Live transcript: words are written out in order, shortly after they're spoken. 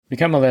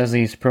Become a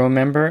Leslie's Pro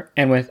member,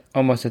 and with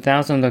almost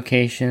 1,000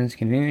 locations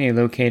conveniently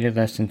located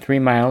less than 3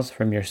 miles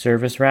from your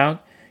service route,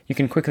 you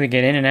can quickly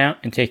get in and out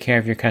and take care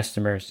of your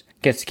customers.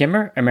 Get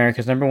Skimmer,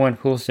 America's #1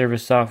 pool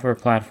service software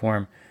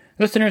platform.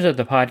 Listeners of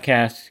the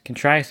podcast can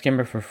try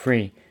Skimmer for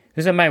free.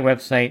 Visit my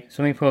website,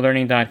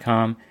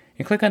 swimmingpoollearning.com,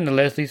 and click on the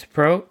Leslie's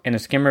Pro and the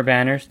Skimmer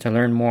banners to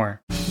learn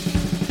more. The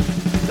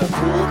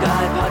Pool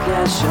Guy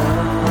Podcast Show.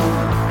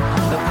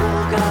 The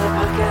Pool Guy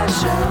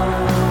Podcast Show.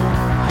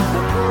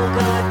 The Pool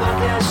Guy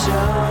Podcast Show.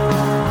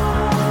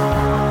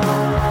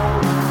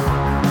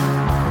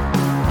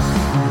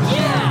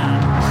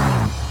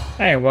 Yeah!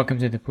 Hi, and welcome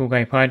to the Pool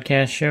Guy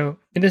Podcast Show.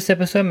 In this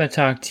episode, I'm going to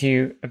talk to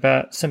you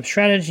about some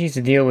strategies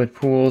to deal with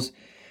pools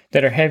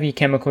that are heavy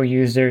chemical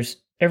users.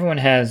 Everyone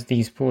has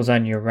these pools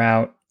on your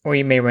route, or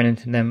you may run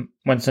into them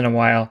once in a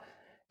while.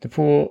 The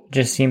pool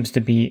just seems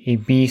to be a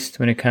beast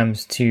when it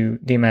comes to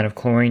the amount of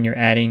chlorine you're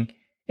adding,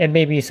 and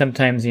maybe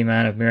sometimes the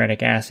amount of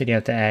muriatic acid you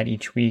have to add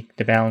each week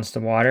to balance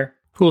the water.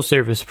 Pool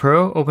Service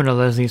Pro, open a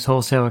Leslie's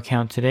wholesale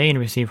account today and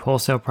receive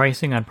wholesale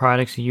pricing on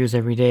products you use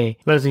every day.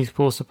 Leslie's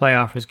Pool Supply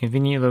offers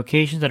convenient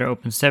locations that are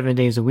open 7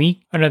 days a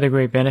week. Another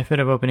great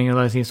benefit of opening a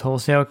Leslie's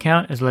wholesale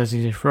account is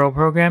Leslie's referral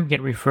program.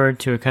 Get referred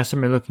to a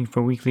customer looking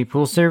for weekly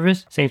pool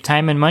service. Save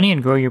time and money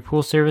and grow your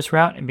pool service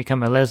route and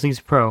become a Leslie's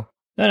Pro.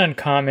 Not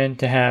uncommon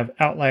to have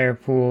outlier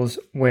pools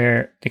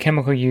where the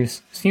chemical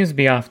use seems to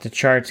be off the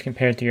charts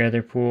compared to your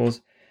other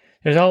pools.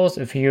 There's always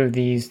a few of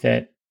these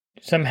that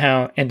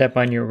somehow end up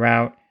on your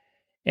route.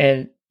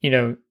 And,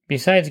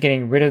 besides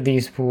getting rid of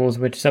these pools,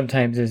 which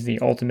sometimes is the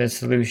ultimate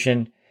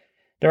solution,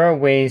 there are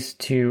ways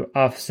to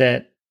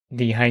offset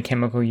the high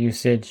chemical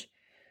usage.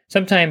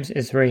 Sometimes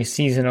it's very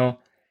seasonal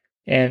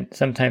and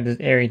sometimes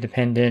it's area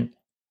dependent.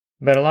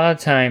 But a lot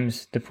of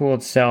times the pool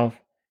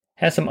itself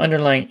has some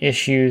underlying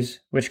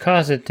issues which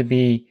cause it to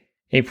be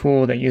a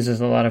pool that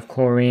uses a lot of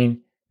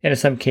chlorine and in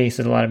some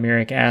cases a lot of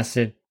muriatic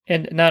acid.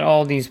 And not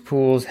all these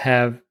pools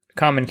have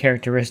common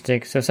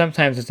characteristics, so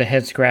sometimes it's a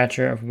head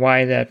scratcher of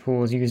why that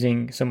pool is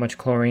using so much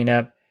chlorine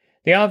up.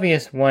 The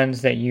obvious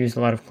ones that use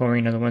a lot of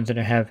chlorine are the ones that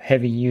have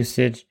heavy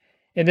usage,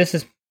 and this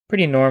is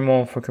pretty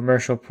normal for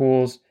commercial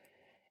pools.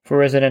 For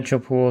residential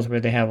pools where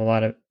they have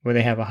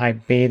a high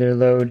bather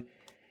load,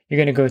 you're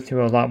going to go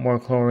through a lot more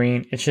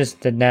chlorine. It's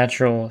just the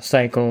natural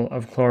cycle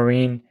of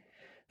chlorine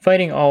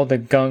fighting all the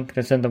gunk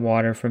that's in the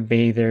water from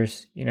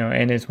bathers,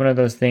 and it's one of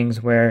those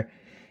things where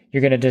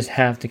you're going to just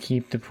have to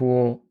keep the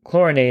pool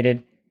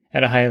chlorinated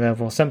at a high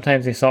level.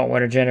 Sometimes a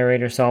saltwater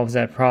generator solves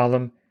that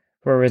problem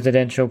for a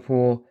residential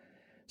pool.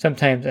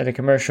 Sometimes at a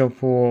commercial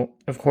pool,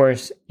 of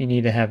course, you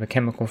need to have a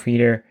chemical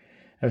feeder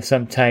of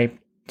some type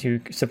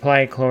to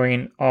supply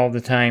chlorine all the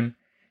time.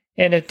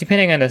 And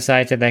depending on the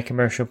size of that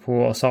commercial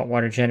pool, a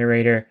saltwater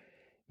generator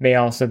may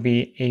also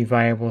be a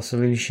viable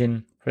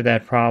solution for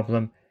that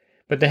problem.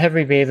 But the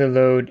heavy bather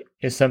load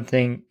is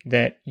something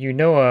that you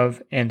know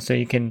of, and so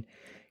you can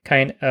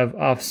kind of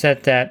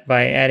offset that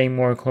by adding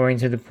more chlorine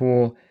to the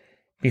pool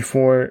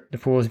before the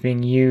pool is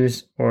being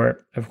used, or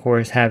of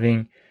course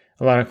having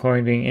a lot of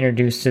chlorine being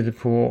introduced to the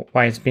pool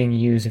while it's being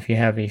used if you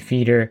have a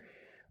feeder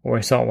or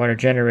a saltwater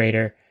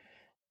generator.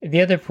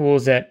 The other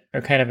pools that are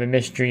kind of a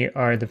mystery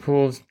are the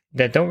pools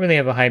that don't really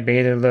have a high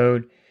bather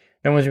load.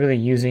 No one's really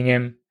using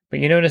them, but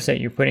you notice that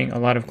you're putting a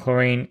lot of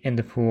chlorine in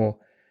the pool.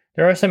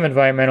 There are some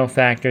environmental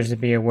factors to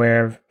be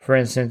aware of. For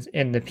instance,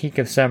 in the peak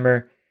of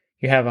summer,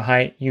 you have a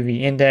high UV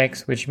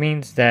index, which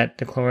means that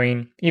the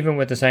chlorine, even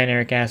with the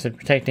cyanuric acid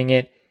protecting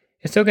it,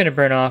 is still going to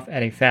burn off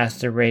at a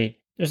faster rate.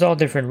 There's all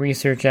different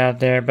research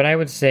out there, but I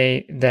would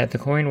say that the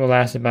chlorine will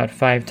last about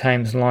 5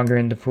 times longer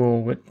in the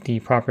pool with the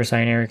proper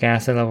cyanuric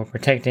acid level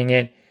protecting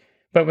it.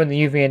 But when the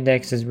UV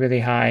index is really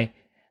high,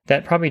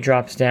 that probably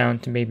drops down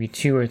to maybe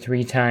 2 or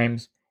 3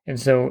 times. And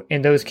so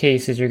in those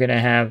cases, you're going to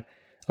have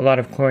a lot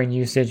of chlorine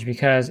usage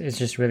because it's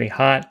just really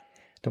hot.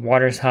 The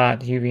water's hot,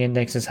 the UV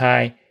index is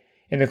high,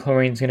 and the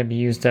chlorine is going to be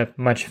used up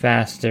much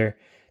faster.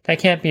 That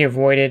can't be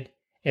avoided,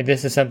 and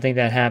this is something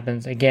that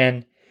happens,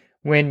 again,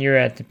 when you're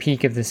at the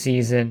peak of the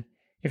season.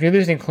 If you're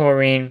losing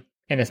chlorine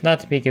and it's not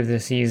the peak of the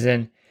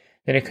season,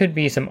 then it could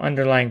be some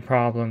underlying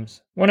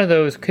problems. One of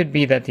those could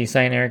be that the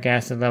cyanuric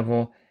acid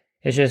level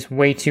is just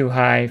way too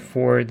high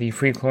for the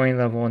free chlorine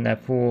level in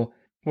that pool.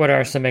 What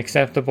are some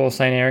acceptable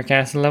cyanuric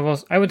acid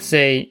levels? I would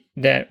say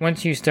that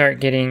once you start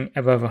getting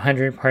above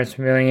 100 parts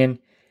per million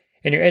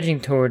and you're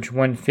edging towards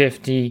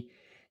 150,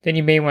 then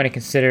you may want to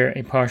consider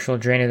a partial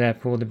drain of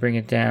that pool to bring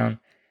it down.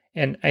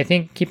 And I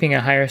think keeping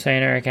a higher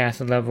cyanuric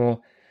acid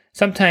level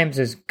sometimes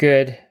is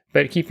good,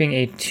 but keeping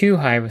a too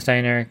high of a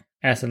cyanuric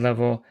acid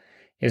level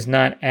is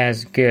not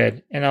as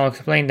good. And I'll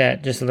explain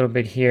that just a little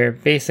bit here.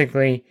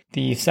 Basically,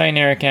 the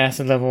cyanuric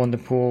acid level in the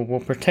pool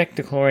will protect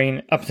the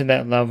chlorine up to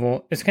that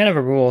level. It's kind of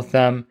a rule of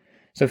thumb.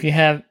 So if you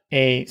have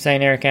a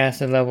cyanuric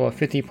acid level of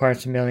 50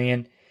 parts per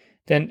million,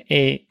 then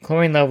a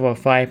chlorine level of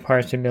 5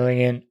 parts per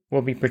million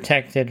will be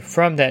protected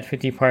from that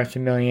 50 parts per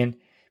million.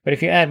 But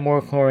if you add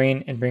more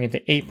chlorine and bring it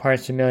to 8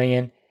 parts per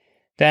million,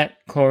 that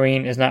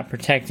chlorine is not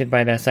protected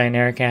by that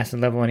cyanuric acid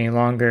level any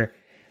longer.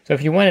 So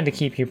if you wanted to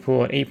keep your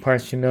pool at 8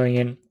 parts per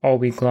million all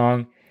week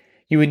long,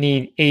 you would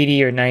need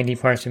 80 or 90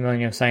 parts per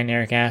million of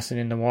cyanuric acid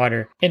in the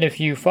water. And if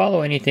you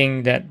follow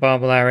anything that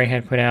Bob Lowry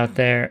had put out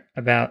there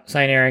about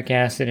cyanuric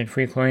acid and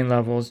free chlorine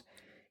levels,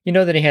 you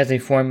know that he has a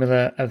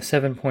formula of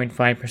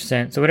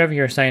 7.5%. So whatever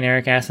your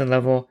cyanuric acid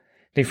level,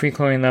 the free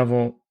chlorine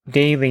level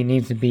daily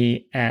needs to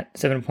be at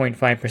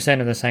 7.5%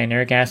 of the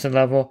cyanuric acid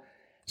level.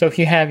 So if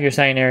you have your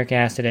cyanuric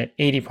acid at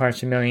 80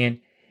 parts per million,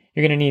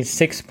 you're going to need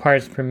 6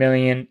 parts per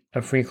million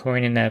of free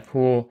chlorine in that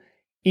pool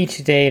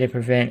each day to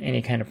prevent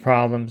any kind of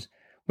problems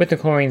with the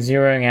chlorine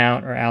zeroing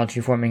out or algae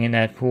forming in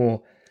that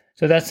pool.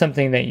 So that's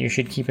something that you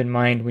should keep in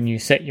mind when you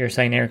set your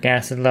cyanuric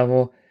acid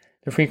level.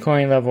 The free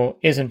chlorine level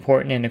is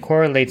important and it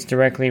correlates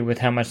directly with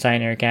how much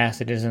cyanuric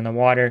acid is in the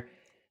water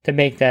to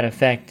make that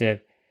effective.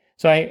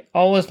 So I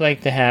always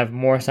like to have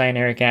more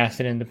cyanuric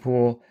acid in the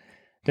pool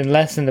than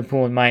less in the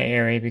pool in my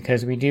area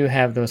because we do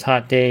have those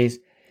hot days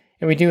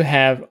and we do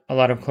have a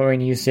lot of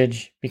chlorine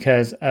usage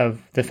because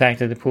of the fact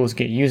that the pools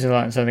get used a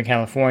lot in Southern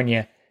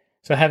California.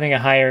 So having a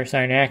higher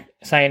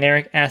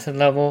cyanuric acid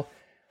level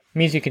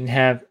means you can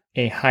have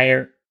a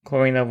higher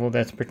chlorine level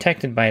that's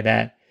protected by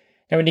that.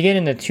 Now when you get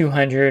in the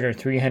 200 or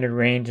 300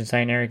 range in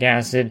cyanuric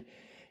acid,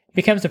 it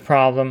becomes a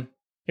problem.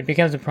 It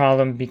becomes a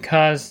problem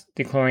because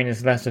the chlorine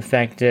is less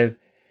effective.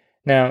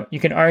 Now you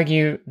can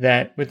argue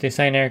that with the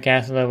cyanuric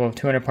acid level of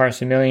 200 parts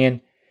per million,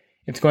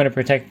 it's going to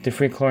protect the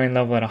free chlorine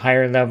level at a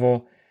higher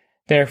level.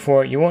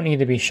 Therefore, you won't need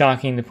to be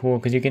shocking the pool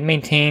because you can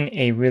maintain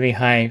a really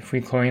high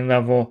free chlorine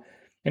level.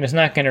 And it's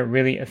not going to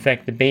really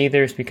affect the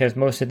bathers because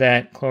most of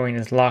that chlorine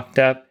is locked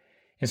up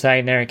in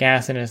cyanuric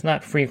acid and it's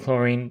not free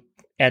chlorine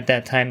at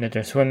that time that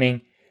they're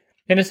swimming.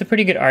 And it's a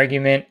pretty good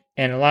argument,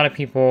 and a lot of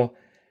people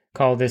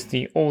call this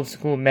the old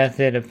school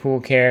method of pool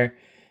care.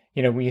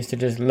 You know, we used to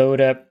just load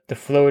up the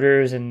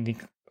floaters and the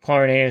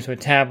chlorinators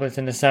with tablets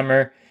in the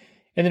summer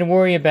and then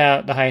worry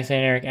about the high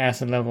cyanuric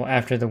acid level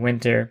after the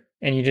winter.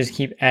 And you just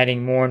keep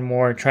adding more and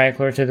more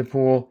trichlor to the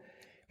pool,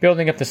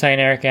 building up the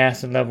cyanuric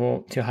acid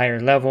level to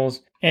higher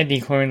levels, and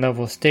the chlorine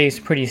level stays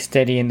pretty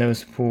steady in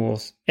those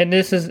pools. And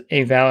this is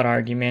a valid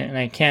argument, and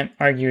I can't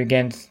argue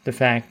against the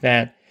fact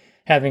that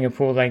having a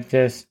pool like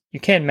this, you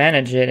can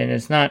manage it, and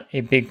it's not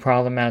a big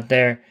problem out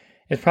there.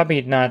 It's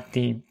probably not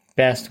the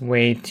best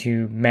way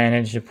to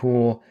manage the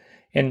pool,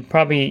 and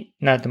probably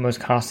not the most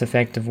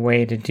cost-effective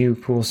way to do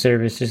pool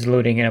service, just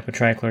loading it up with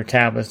trichlor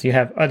tablets. You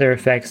have other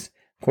effects.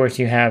 Of course,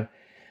 you have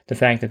the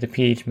fact that the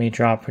pH may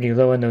drop pretty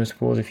low in those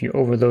pools if you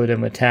overload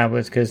them with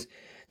tablets because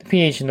the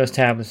pH in those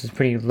tablets is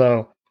pretty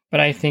low. But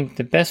I think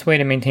the best way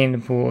to maintain the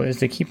pool is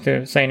to keep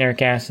the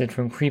cyanuric acid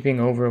from creeping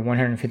over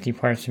 150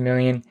 parts per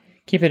million,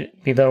 keep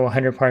it below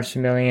 100 parts per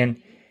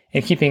million,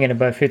 and keeping it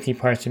above 50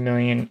 parts per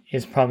million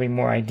is probably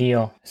more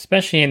ideal,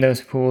 especially in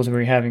those pools where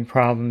you're having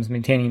problems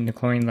maintaining the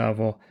chlorine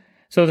level.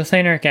 So the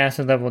cyanuric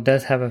acid level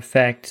does have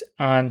effect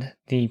on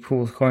the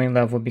pool's chlorine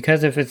level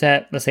because if it's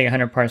at, let's say,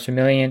 100 parts per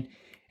million,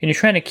 and you're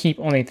trying to keep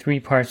only 3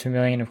 parts per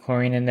million of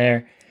chlorine in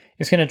there,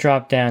 it's going to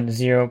drop down to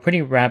 0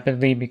 pretty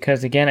rapidly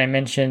because, again, I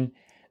mentioned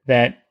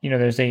that,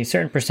 there's a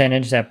certain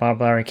percentage that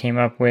Bob Lowry came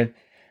up with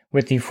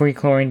the free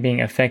chlorine being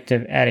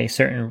effective at a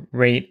certain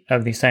rate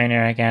of the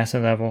cyanuric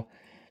acid level.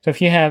 So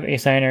if you have a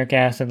cyanuric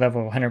acid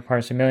level of 100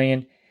 parts per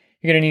million,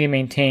 you're going to need to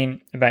maintain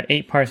about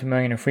 8 parts per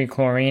million of free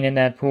chlorine in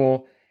that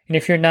pool. And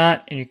if you're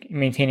not, and you're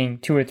maintaining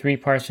 2 or 3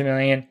 parts per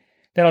million,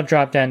 that'll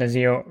drop down to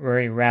 0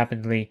 very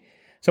rapidly.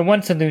 So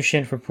one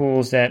solution for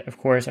pools that, of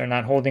course, are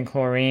not holding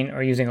chlorine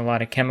or using a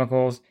lot of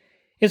chemicals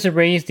is to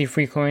raise the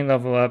free chlorine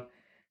level up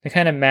to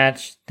kind of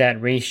match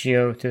that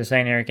ratio to the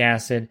cyanuric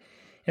acid.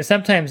 And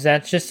sometimes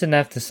that's just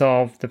enough to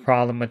solve the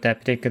problem with that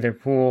particular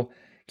pool,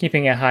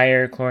 keeping a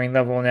higher chlorine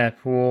level in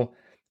that pool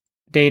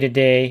day to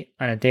day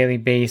on a daily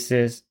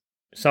basis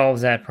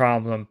solves that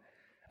problem.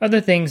 Other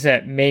things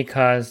that may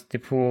cause the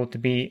pool to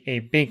be a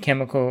big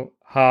chemical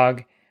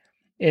hog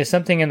is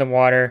something in the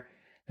water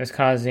that's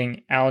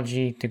causing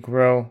algae to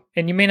grow,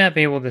 and you may not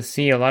be able to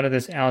see a lot of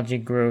this algae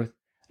growth.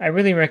 I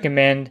really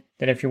recommend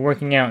that if you're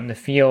working out in the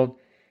field,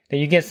 that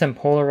you get some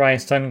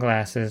polarized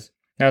sunglasses.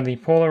 Now, the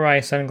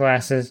polarized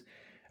sunglasses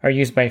are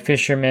used by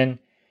fishermen,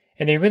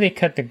 and they really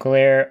cut the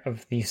glare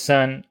of the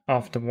sun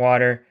off the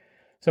water.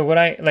 So what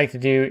I like to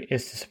do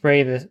is to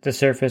spray the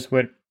surface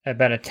with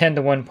about a 10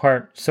 to 1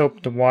 part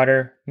soap to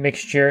water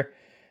mixture.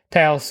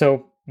 Tile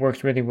soap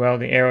works really well.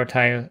 The Aero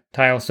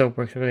tile soap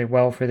works really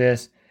well for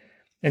this.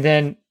 And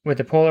then with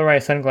the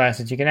polarized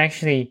sunglasses, you can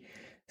actually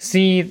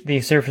see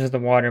the surface of the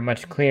water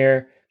much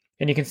clearer,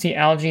 and you can see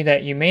algae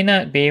that you may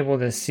not be able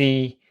to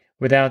see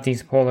without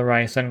these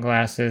polarized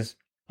sunglasses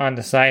on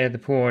the side of the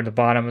pool or the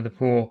bottom of the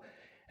pool.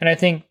 And I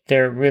think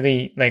they're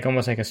really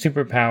almost like a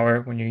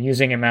superpower when you're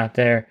using them out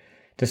there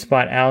to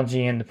spot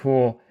algae in the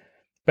pool.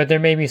 But there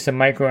may be some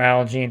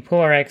microalgae, and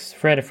PolarX,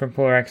 Fred from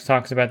PolarX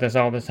talks about this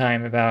all the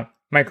time, about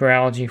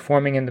microalgae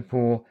forming in the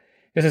pool.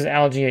 This is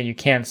algae that you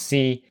can't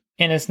see,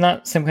 and it's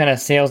not some kind of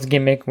sales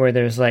gimmick where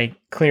there's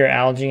clear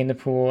algae in the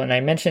pool. And I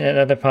mentioned in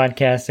another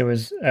podcast, there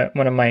was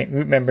one of my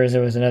group members,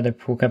 there was another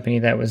pool company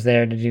that was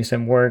there to do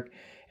some work,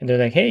 and they're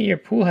like, hey, your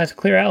pool has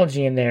clear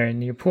algae in there,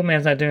 and your pool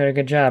man's not doing a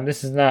good job.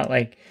 This is not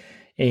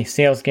a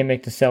sales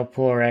gimmick to sell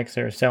PoolRx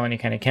or sell any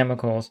kind of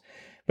chemicals.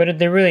 But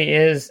there really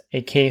is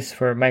a case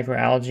for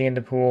microalgae in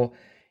the pool.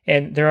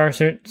 And there are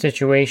certain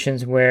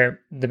situations where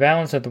the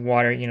balance of the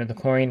water, the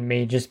chlorine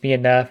may just be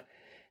enough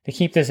to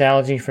keep this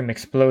algae from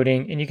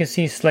exploding. And you can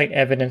see slight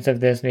evidence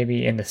of this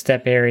maybe in the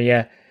step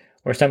area,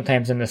 or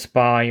sometimes in the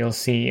spa, you'll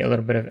see a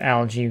little bit of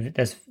algae,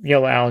 that's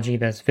yellow algae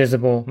that's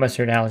visible,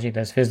 mustard algae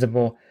that's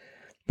visible.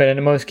 But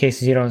in most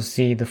cases, you don't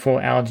see the full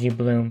algae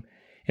bloom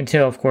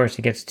until, of course,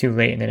 it gets too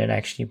late and then it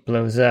actually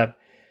blows up.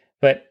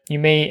 But you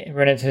may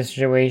run into a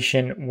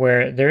situation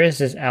where there is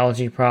this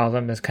algae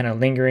problem that's kind of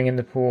lingering in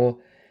the pool,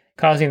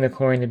 causing the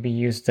chlorine to be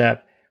used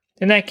up.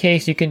 In that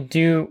case, you can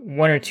do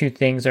one or two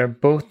things, or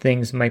both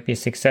things might be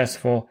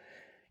successful.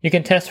 You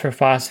can test for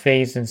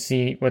phosphates and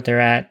see what they're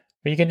at,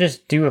 but you can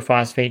just do a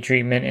phosphate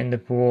treatment in the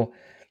pool.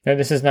 Now,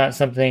 this is not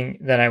something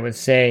that I would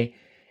say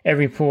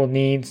every pool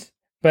needs,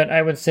 but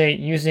I would say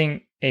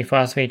using a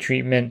phosphate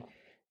treatment,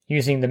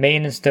 using the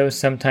maintenance dose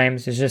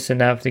sometimes is just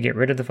enough to get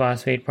rid of the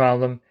phosphate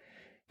problem.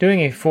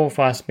 Doing a full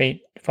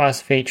phosphate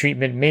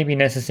treatment may be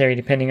necessary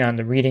depending on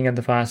the reading of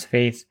the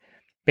phosphates.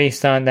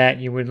 Based on that,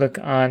 you would look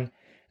on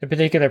the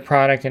particular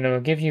product and it will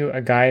give you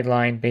a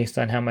guideline based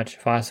on how much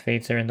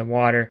phosphates are in the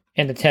water.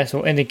 And the test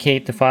will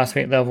indicate the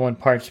phosphate level in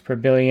parts per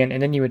billion,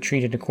 and then you would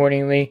treat it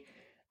accordingly.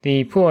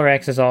 The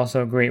PoolRx is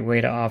also a great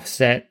way to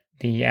offset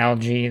the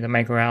algae, the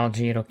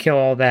microalgae. It'll kill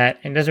all that.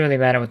 And it doesn't really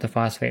matter what the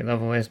phosphate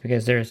level is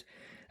because there's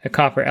a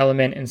copper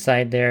element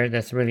inside there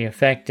that's really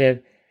effective.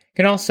 You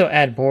can also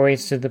add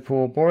borates to the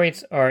pool.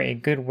 Borates are a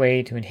good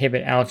way to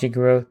inhibit algae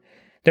growth.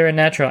 They're a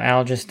natural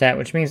algistat,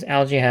 which means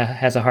algae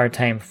has a hard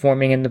time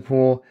forming in the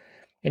pool.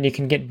 And you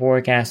can get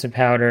boric acid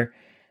powder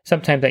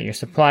sometimes at your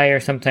supplier,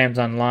 sometimes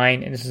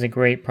online. And this is a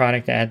great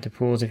product to add to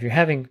pools. If you're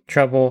having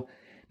trouble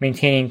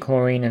maintaining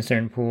chlorine in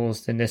certain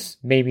pools, then this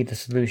may be the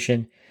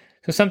solution.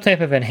 So some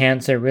type of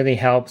enhancer really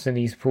helps in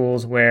these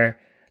pools where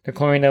the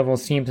chlorine level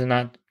seems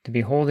not to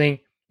be holding,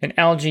 and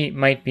algae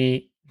might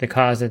be the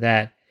cause of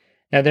that.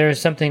 Now there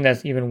is something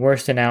that's even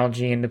worse than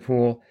algae in the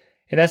pool,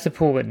 and that's the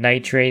pool with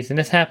nitrates, and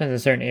this happens in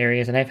certain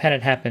areas, and I've had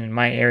it happen in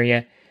my area.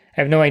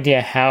 I have no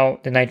idea how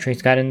the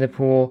nitrates got in the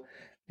pool.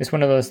 It's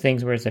one of those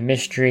things where it's a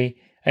mystery.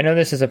 I know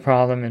this is a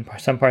problem in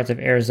some parts of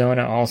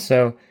Arizona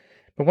also,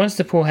 but once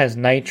the pool has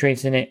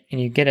nitrates in it,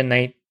 and you get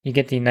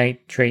the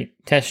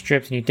nitrate test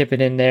strips, and you dip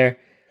it in there,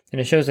 and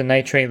it shows a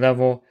nitrate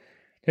level,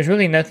 there's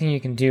really nothing you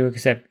can do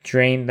except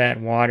drain that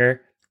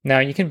water. Now,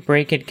 you can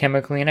break it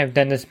chemically, and I've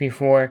done this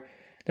before.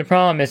 The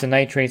problem is the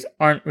nitrates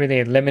aren't really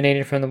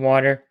eliminated from the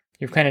water.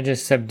 You've kind of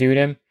just subdued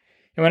them.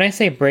 And when I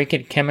say break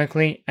it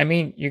chemically, I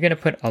mean you're going to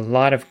put a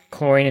lot of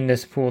chlorine in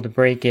this pool to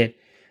break it.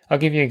 I'll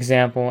give you an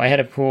example. I had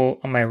a pool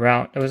on my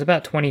route. It was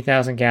about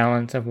 20,000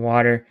 gallons of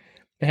water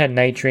that had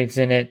nitrates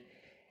in it.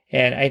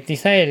 And I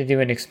decided to do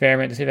an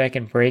experiment to see if I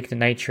can break the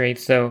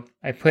nitrates. So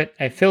I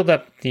filled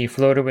up the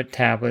floater with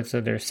tablets.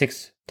 So there are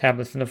 6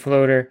 tablets in the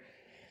floater.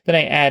 Then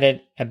I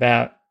added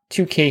about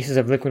 2 cases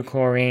of liquid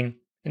chlorine.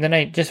 And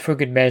then just for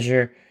good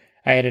measure,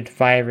 I added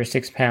 5 or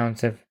 6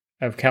 pounds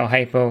of Cal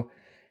Hypo.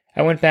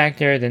 I went back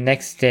there the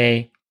next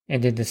day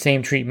and did the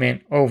same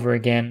treatment over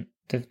again.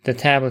 The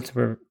tablets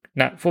were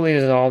not fully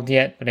dissolved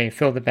yet, but I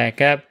filled it back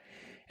up,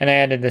 and I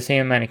added the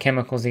same amount of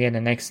chemicals again the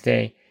next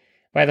day.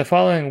 By the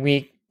following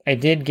week, I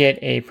did get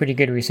a pretty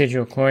good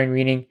residual chlorine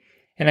reading,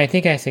 and I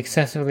think I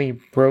successfully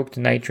broke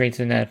the nitrates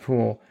in that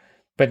pool.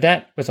 But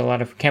that was a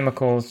lot of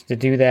chemicals to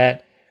do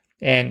that,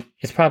 and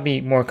it's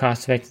probably more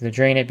cost effective to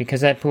drain it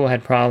because that pool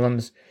had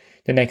problems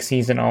the next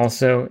season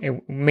also.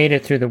 It made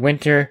it through the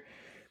winter,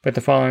 but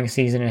the following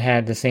season it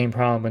had the same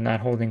problem with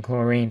not holding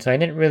chlorine. So I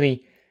didn't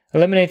really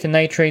eliminate the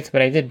nitrates,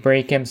 but I did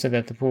break them so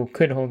that the pool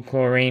could hold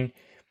chlorine.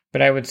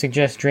 But I would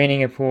suggest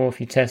draining a pool if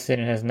you test it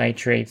and it has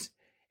nitrates.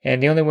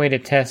 And the only way to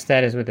test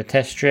that is with a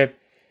test strip.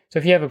 So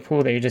if you have a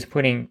pool that you're just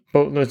putting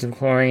boatloads of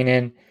chlorine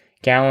in,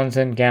 gallons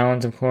and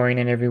gallons of chlorine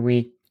in every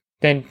week,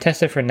 then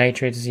test it for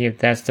nitrates to see if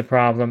that's the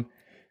problem.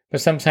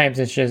 But sometimes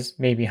it's just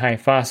maybe high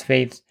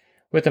phosphates,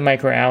 with the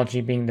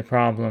microalgae being the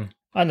problem.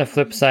 On the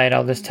flip side,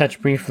 I'll just touch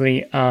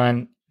briefly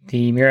on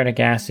the muriatic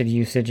acid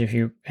usage if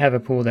you have a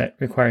pool that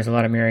requires a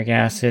lot of muriatic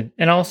acid.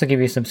 And I'll also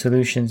give you some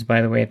solutions,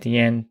 by the way, at the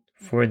end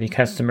for the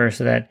customer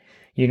so that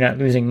you're not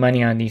losing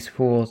money on these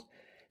pools.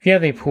 If you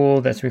have a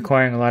pool that's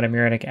requiring a lot of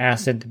muriatic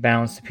acid to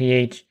balance the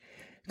pH,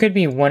 it could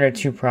be 1 or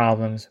 2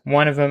 problems.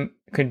 One of them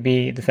could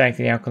be the fact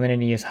that the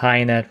alkalinity is high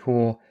in that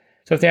pool.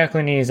 So if the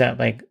alkalinity is at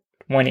like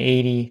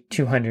 180,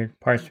 200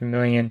 parts per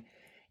million,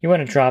 you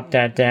want to drop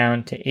that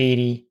down to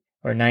 80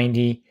 or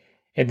 90.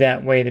 And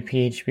that way the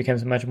pH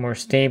becomes much more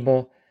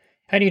stable.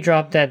 How do you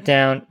drop that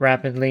down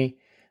rapidly?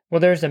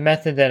 Well, there's a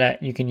method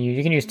that you can use.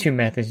 You can use 2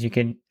 methods. You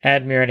can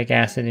add muriatic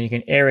acid and you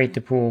can aerate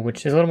the pool,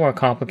 which is a little more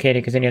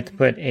complicated because then you have to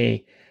put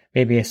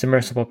maybe a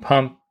submersible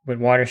pump with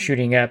water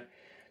shooting up.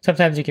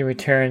 Sometimes you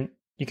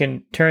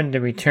can turn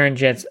the return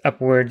jets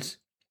upwards.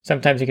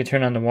 Sometimes you can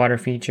turn on the water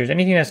features.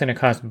 Anything that's going to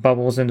cause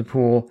bubbles in the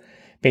pool,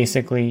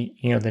 basically,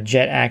 the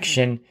jet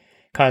action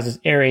causes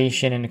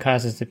aeration and it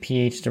causes the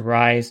pH to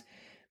rise.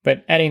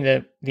 But adding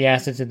the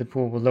acid to the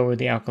pool will lower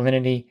the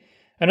alkalinity.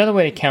 Another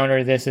way to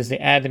counter this is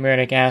to add the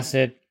muriatic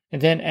acid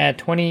and then add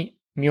 20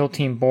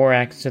 multein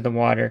borax to the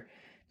water.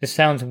 This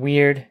sounds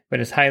weird, but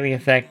it's highly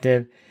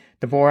effective.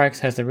 The borax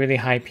has a really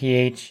high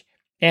pH,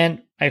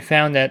 and I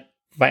found that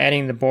by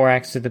adding the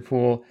borax to the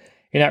pool,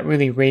 you're not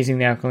really raising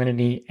the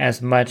alkalinity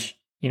as much.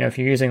 If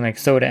you're using like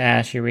soda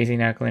ash, you're raising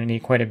the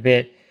alkalinity quite a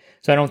bit.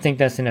 So I don't think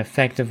that's an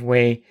effective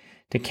way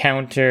to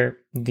counter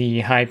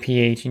the high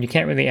pH, and you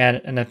can't really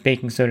add enough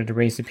baking soda to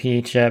raise the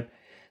pH up.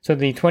 So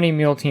the 20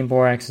 multein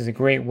borax is a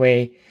great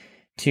way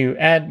to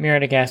add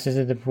muriatic acid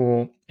to the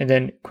pool and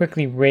then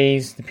quickly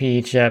raise the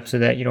pH up so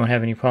that you don't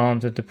have any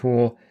problems with the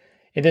pool.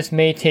 And this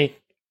may take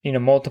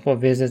multiple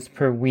visits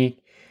per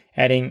week,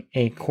 adding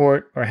a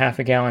quart or half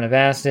a gallon of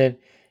acid,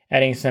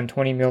 adding some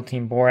 20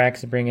 multein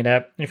borax to bring it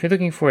up. And if you're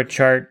looking for a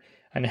chart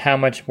on how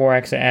much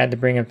borax to add to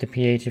bring up the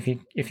pH, if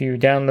you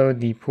download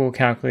the Pool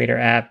Calculator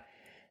app,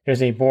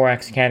 there's a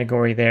borax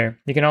category there.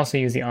 You can also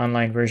use the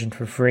online version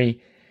for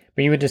free,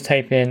 but you would just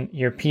type in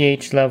your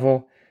pH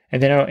level,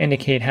 and then it'll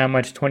indicate how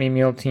much 20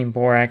 multein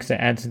borax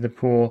to add to the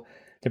pool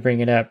to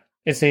bring it up.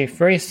 It's a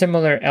very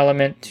similar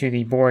element to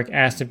the boric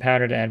acid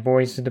powder to add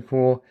borates to the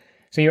pool.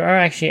 So you are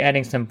actually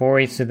adding some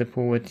borates to the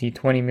pool with the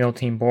 20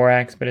 multein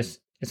borax, but it's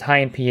high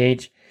in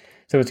pH.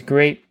 So it's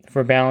great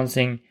for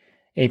balancing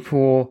a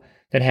pool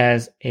that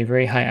has a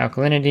very high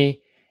alkalinity.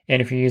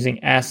 And if you're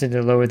using acid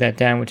to lower that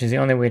down, which is the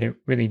only way to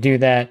really do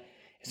that,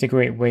 it's a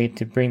great way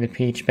to bring the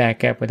pH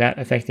back up without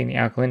affecting the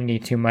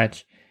alkalinity too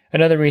much.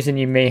 Another reason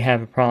you may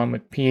have a problem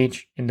with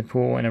pH in the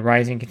pool and it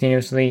rising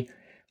continuously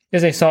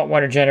is a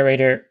saltwater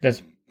generator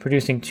that's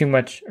producing too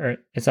much, or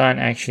it's on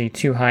actually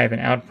too high of an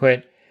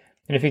output.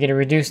 And if you can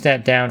reduce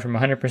that down from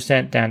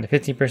 100% down to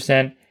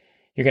 50%,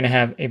 you're going to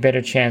have a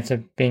better chance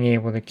of being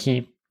able to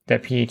keep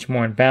that pH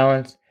more in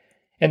balance.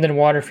 And then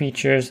water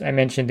features, I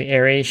mentioned the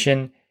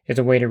aeration is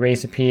a way to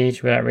raise the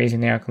pH without raising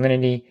the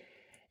alkalinity.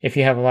 If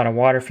you have a lot of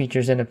water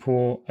features in the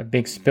pool, a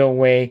big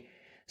spillway,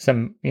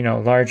 some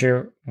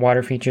larger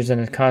water features, and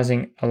it's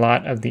causing a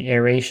lot of the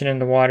aeration in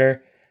the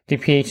water, the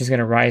pH is going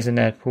to rise in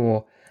that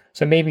pool.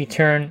 So maybe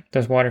turn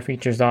those water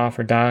features off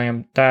or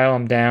dial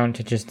them down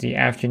to just the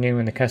afternoon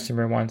when the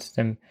customer wants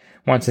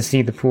to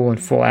see the pool in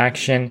full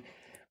action.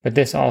 But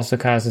this also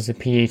causes the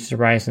pH to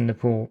rise in the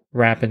pool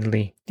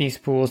rapidly. These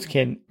pools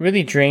can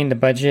really drain the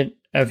budget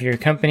of your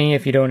company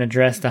if you don't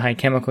address the high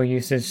chemical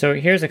usage. So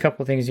here's a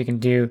couple things you can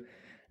do.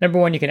 Number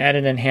one, you can add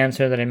an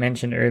enhancer that I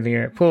mentioned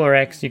earlier.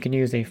 PoolRx, you can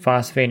use a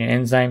phosphate and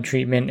enzyme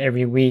treatment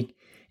every week.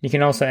 You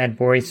can also add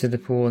borates to the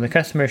pool. The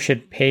customer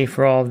should pay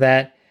for all of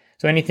that.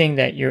 So anything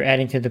that you're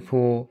adding to the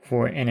pool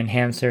for an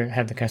enhancer,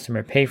 have the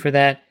customer pay for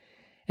that.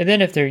 And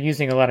then if they're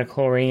using a lot of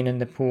chlorine in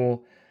the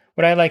pool,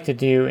 what I like to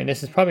do, and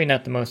this is probably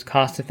not the most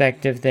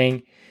cost-effective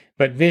thing,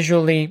 but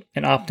visually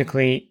and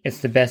optically, it's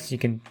the best you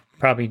can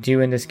probably do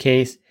in this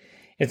case,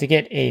 is to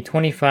get a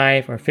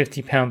 25 or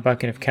 50-pound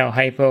bucket of Cal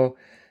Hypo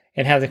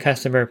and have the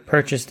customer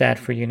purchase that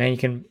for you. Now you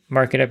can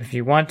mark it up if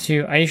you want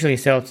to. I usually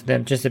sell it to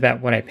them just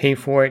about what I pay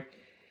for it.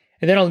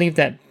 And then I'll leave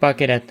that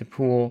bucket at the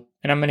pool,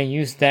 and I'm going to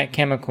use that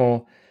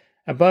chemical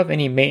above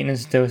any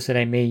maintenance dose that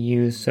I may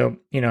use. So,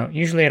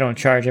 usually I don't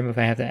charge them if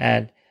I have to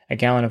add a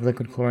gallon of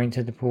liquid chlorine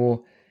to the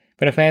pool.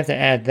 But if I have to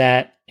add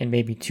that and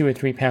maybe 2 or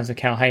 3 pounds of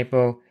Cal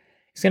Hypo,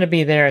 it's going to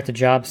be there at the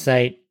job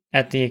site,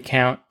 at the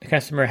account. The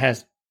customer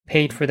has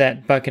paid for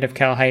that bucket of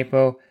Cal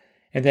Hypo.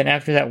 And then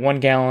after that 1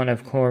 gallon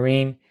of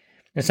chlorine,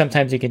 and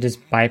sometimes you can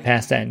just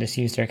bypass that and just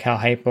use their Cal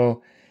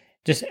Hypo.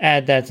 Just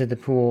add that to the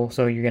pool.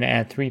 So you're going to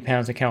add 3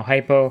 pounds of Cal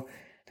Hypo.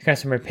 The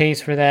customer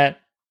pays for that,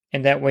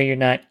 and that way you're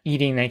not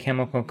eating that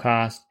chemical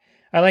cost.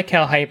 I like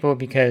Cal Hypo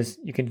because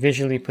you can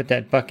visually put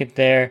that bucket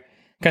there.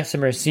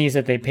 Customer sees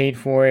that they paid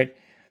for it.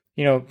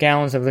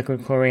 Gallons of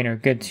liquid chlorine are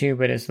good too,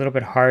 but it's a little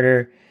bit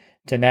harder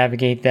to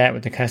navigate that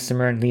with the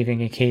customer and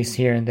leaving a case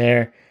here and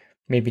there.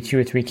 Maybe 2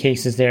 or 3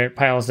 cases there. It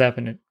piles up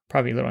and it's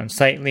probably a little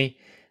unsightly.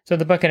 So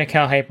the bucket of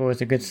Cal Hypo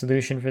is a good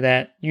solution for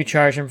that. You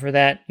charge them for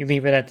that. You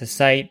leave it at the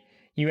site.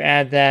 You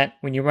add that.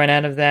 When you run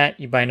out of that,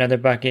 you buy another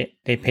bucket.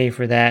 They pay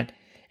for that.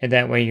 And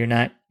that way you're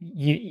not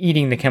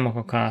eating the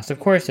chemical cost. Of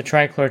course, the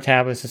trichlor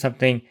tablets is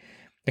something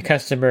the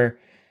customer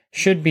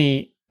should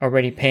be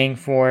already paying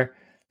for.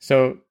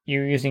 So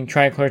you're using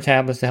trichlor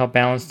tablets to help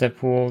balance the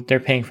pool. They're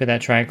paying for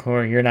that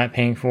trichlor. You're not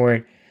paying for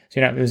it. So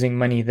you're not losing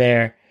money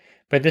there.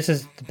 But this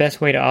is the best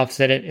way to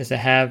offset it, is to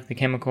have the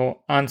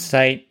chemical on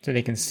site so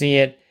they can see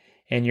it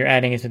and you're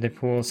adding it to the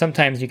pool.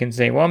 Sometimes you can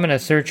say, well, I'm going to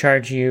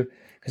surcharge you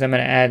because I'm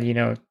going to add,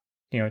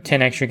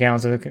 10 extra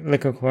gallons of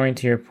liquid chlorine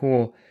to your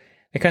pool.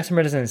 The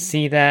customer doesn't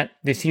see that.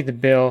 They see the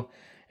bill.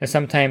 And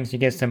sometimes you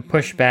get some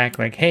pushback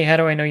like, hey, how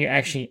do I know you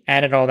actually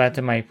added all that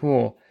to my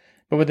pool?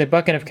 But with a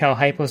bucket of Cal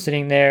Hypo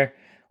sitting there,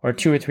 or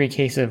 2 or 3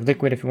 cases of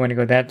liquid if you want to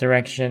go that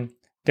direction,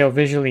 they'll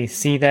visually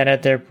see that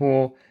at their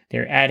pool.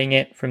 They're adding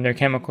it from their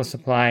chemical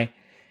supply.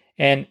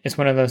 And it's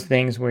one of those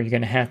things where you're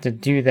going to have to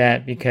do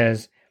that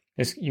because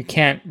you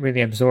can't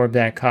really absorb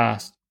that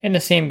cost. And the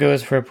same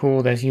goes for a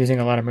pool that's using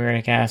a lot of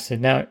muriatic acid.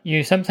 Now,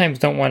 you sometimes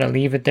don't want to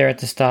leave it there at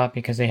the stop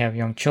because they have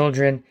young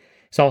children.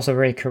 It's also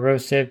very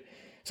corrosive.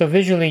 So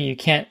visually, you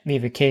can't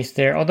leave a case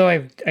there, although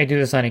I do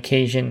this on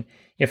occasion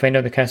if I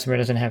know the customer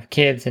doesn't have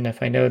kids and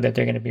if I know that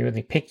they're going to be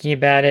really picky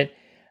about it.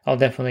 I'll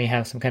definitely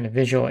have some kind of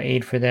visual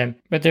aid for them.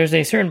 But there's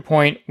a certain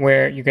point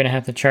where you're going to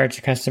have to charge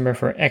the customer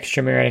for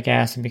extra muriatic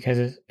acid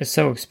because it's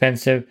so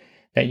expensive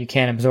that you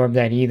can't absorb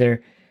that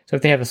either. So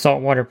if they have a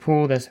saltwater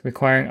pool that's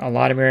requiring a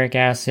lot of muriatic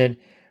acid,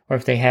 or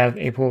if they have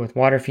a pool with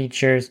water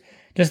features,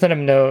 just let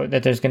them know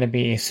that there's going to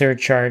be a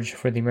surcharge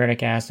for the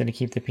muriatic acid to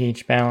keep the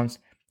pH balanced.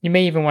 You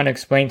may even want to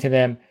explain to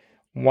them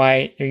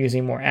why they're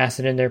using more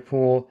acid in their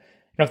pool.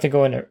 You don't have to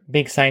go into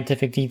big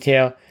scientific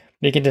detail.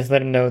 You can just let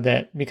them know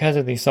that because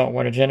of the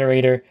saltwater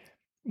generator,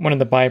 one of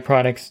the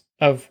byproducts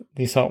of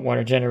the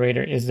saltwater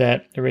generator is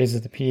that it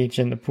raises the pH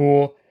in the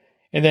pool.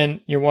 And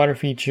then your water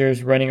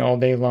features running all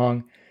day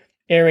long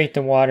aerate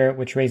the water,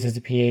 which raises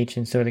the pH.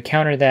 And so to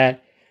counter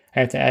that,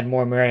 I have to add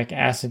more muriatic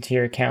acid to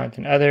your account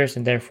than others,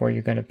 and therefore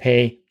you're going to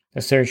pay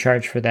a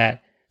surcharge for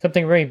that.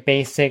 Something very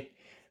basic,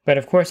 but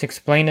of course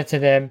explain it to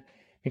them,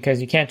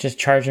 because you can't just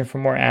charge them for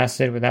more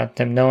acid without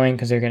them knowing,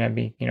 because they're going to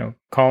be,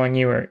 calling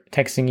you or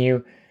texting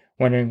you,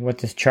 wondering what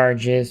this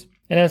charge is.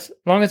 And as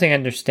long as they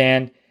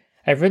understand,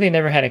 I've really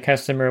never had a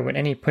customer with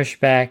any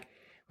pushback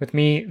with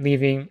me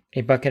leaving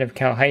a bucket of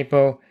Cal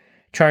Hypo,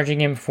 charging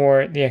him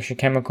for the extra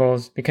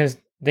chemicals, because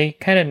they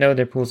kind of know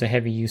their pool's a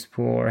heavy use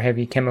pool or a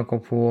heavy chemical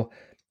pool.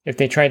 If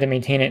they tried to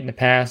maintain it in the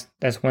past,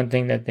 that's one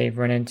thing that they've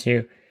run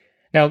into.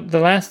 Now, the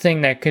last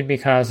thing that could be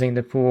causing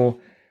the pool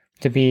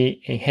to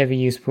be a heavy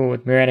use pool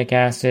with muriatic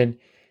acid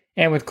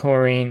and with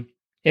chlorine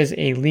is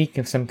a leak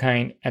of some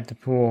kind at the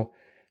pool.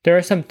 There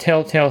are some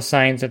telltale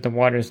signs that the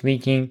water is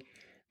leaking.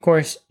 Of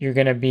course, you're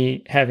going to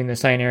be having the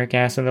cyanuric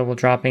acid level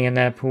dropping in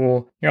that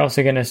pool. You're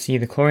also going to see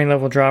the chlorine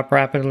level drop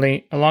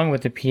rapidly, along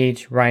with the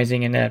pH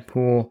rising in that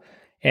pool.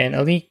 And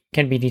a leak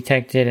can be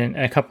detected in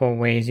a couple of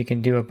ways. You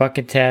can do a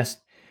bucket test,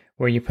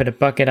 where you put a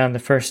bucket on the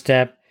first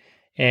step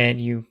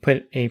and you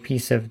put a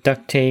piece of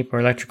duct tape or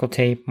electrical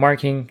tape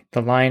marking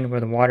the line where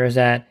the water is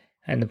at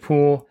in the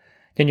pool.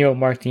 Then you'll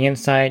mark the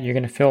inside. You're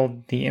going to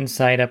fill the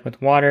inside up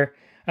with water.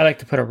 I like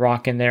to put a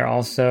rock in there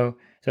also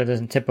so it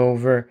doesn't tip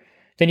over.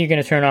 Then you're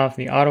going to turn off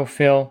the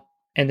autofill,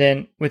 and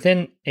then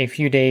within a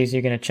few days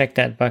you're going to check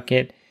that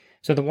bucket.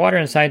 So the water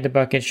inside the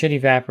bucket should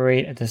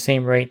evaporate at the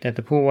same rate that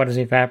the pool water is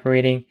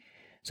evaporating.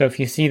 So if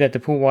you see that the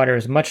pool water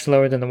is much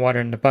slower than the water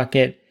in the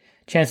bucket,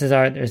 chances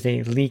are there's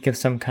a leak of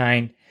some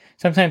kind.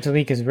 Sometimes the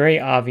leak is very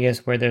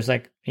obvious, where there's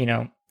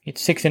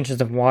it's 6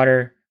 inches of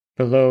water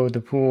below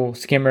the pool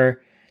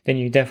skimmer, then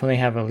you definitely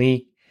have a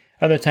leak.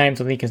 Other times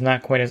the leak is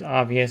not quite as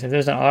obvious. If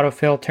there's an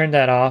autofill, turn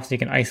that off so you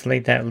can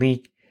isolate that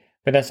leak.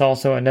 But that's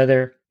also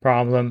another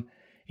problem,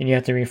 and you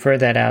have to refer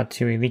that out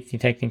to a leak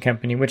detecting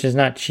company, which is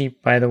not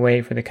cheap, by the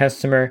way, for the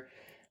customer.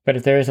 But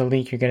if there is a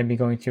leak, you're going to be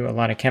going through a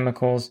lot of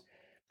chemicals.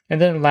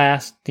 And then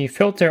last, the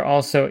filter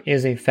also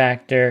is a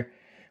factor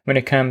when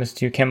it comes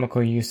to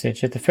chemical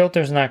usage. If the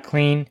filter is not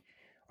clean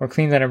or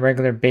cleaned on a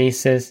regular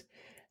basis,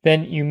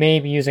 then you may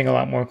be using a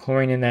lot more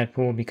chlorine in that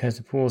pool because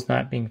the pool is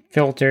not being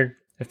filtered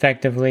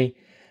effectively.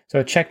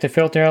 So check the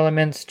filter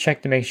elements,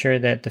 check to make sure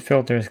that the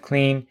filter is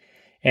clean,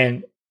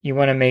 and you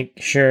want to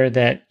make sure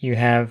that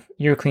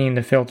you're cleaning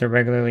the filter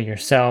regularly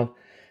yourself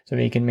so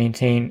that you can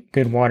maintain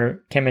good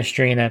water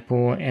chemistry in that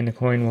pool and the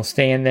chlorine will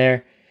stay in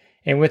there.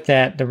 And with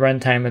that, the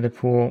runtime of the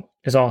pool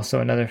is also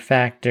another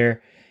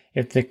factor.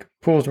 If the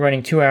pool's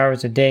running 2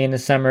 hours a day in the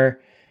summer,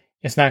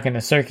 it's not going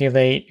to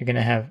circulate. You're going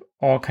to have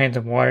all kinds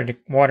of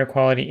water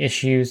quality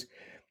issues,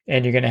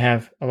 and you're going to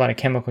have a lot of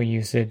chemical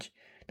usage.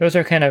 Those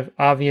are kind of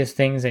obvious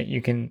things that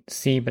you can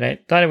see, but I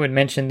thought I would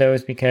mention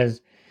those because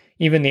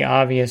even the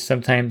obvious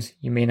sometimes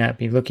you may not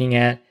be looking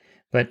at.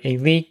 But a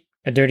leak,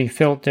 a dirty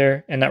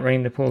filter, and not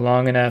running the pool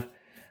long enough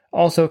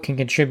also can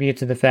contribute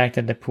to the fact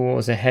that the pool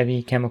is a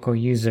heavy chemical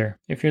user.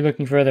 If you're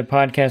looking for other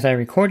podcasts I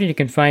recorded, you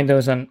can find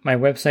those on my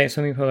website,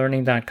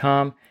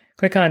 swimmingpoollearning.com.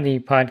 Click on the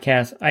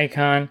podcast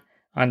icon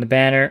on the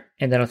banner,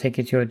 and that'll take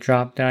you to a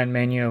drop-down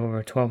menu of over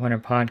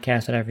 1,200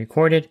 podcasts that I've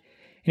recorded.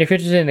 And if you're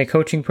interested in the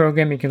coaching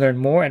program, you can learn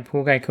more at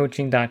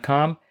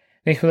poolguycoaching.com.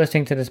 Thanks for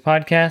listening to this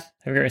podcast.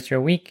 Have a great rest of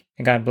your week,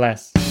 and God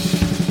bless. The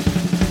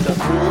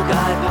Pool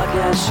Guy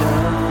Podcast Show.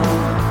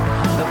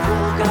 The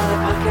Pool Guy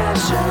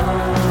Podcast Show.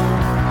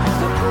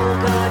 The Pool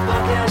Guy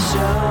Podcast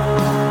Show.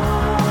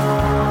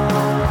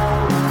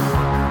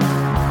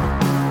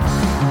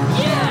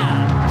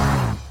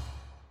 Yeah!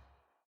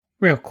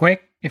 Real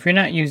quick, if you're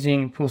not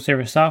using pool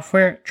service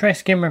software, try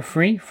Skimmer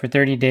free for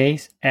 30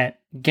 days at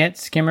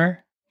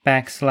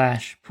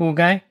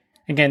getskimmer.com/poolguy.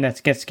 Again,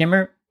 that's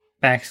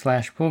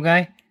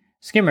getskimmer.com/poolguy.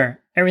 Skimmer,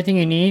 everything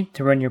you need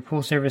to run your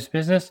pool service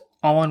business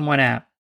all in one app.